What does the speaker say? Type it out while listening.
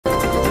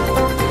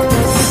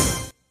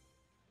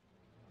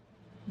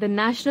The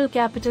national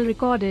capital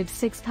recorded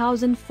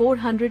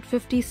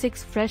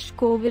 6,456 fresh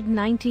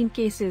COVID-19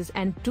 cases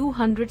and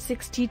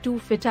 262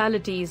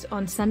 fatalities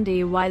on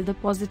Sunday, while the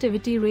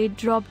positivity rate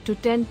dropped to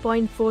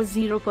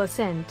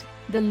 10.40%,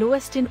 the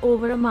lowest in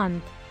over a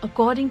month,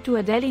 according to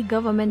a Delhi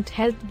government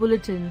health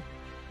bulletin.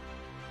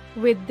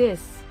 With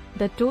this,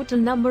 the total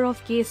number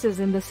of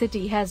cases in the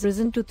city has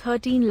risen to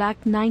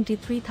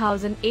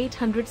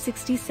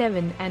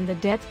 13,93,867 and the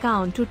death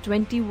count to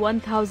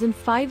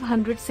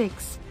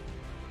 21,506.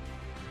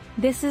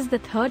 This is the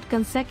third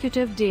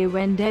consecutive day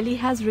when Delhi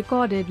has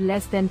recorded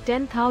less than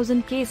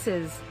 10,000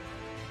 cases.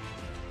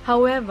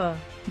 However,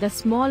 the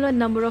smaller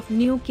number of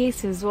new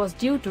cases was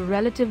due to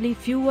relatively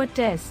fewer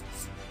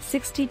tests,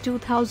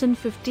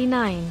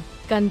 62,059,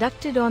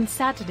 conducted on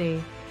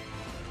Saturday.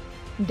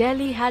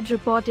 Delhi had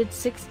reported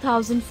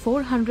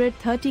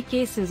 6,430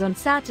 cases on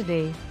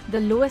Saturday,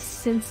 the lowest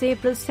since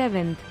April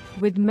 7,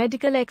 with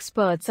medical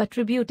experts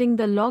attributing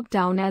the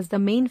lockdown as the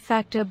main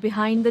factor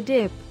behind the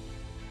dip.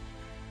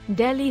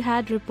 Delhi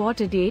had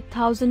reported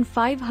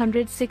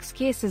 8,506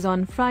 cases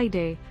on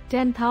Friday,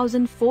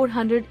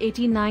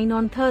 10,489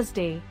 on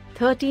Thursday,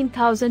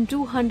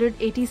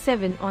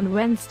 13,287 on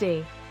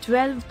Wednesday,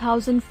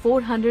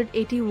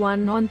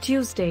 12,481 on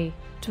Tuesday,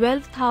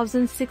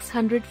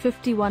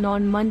 12,651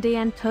 on Monday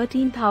and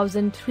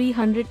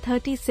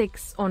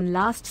 13,336 on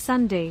last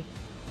Sunday.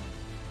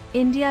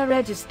 India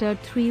registered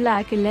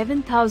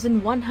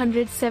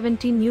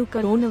 3,11,170 new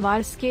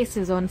coronavirus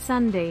cases on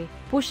Sunday,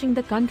 pushing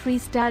the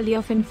country's tally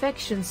of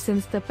infections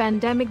since the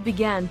pandemic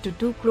began to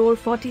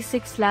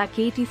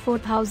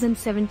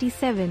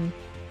 2,46,84,077.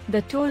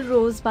 The toll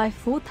rose by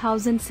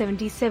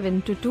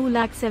 4,077 to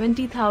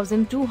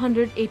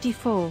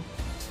 2,70,284.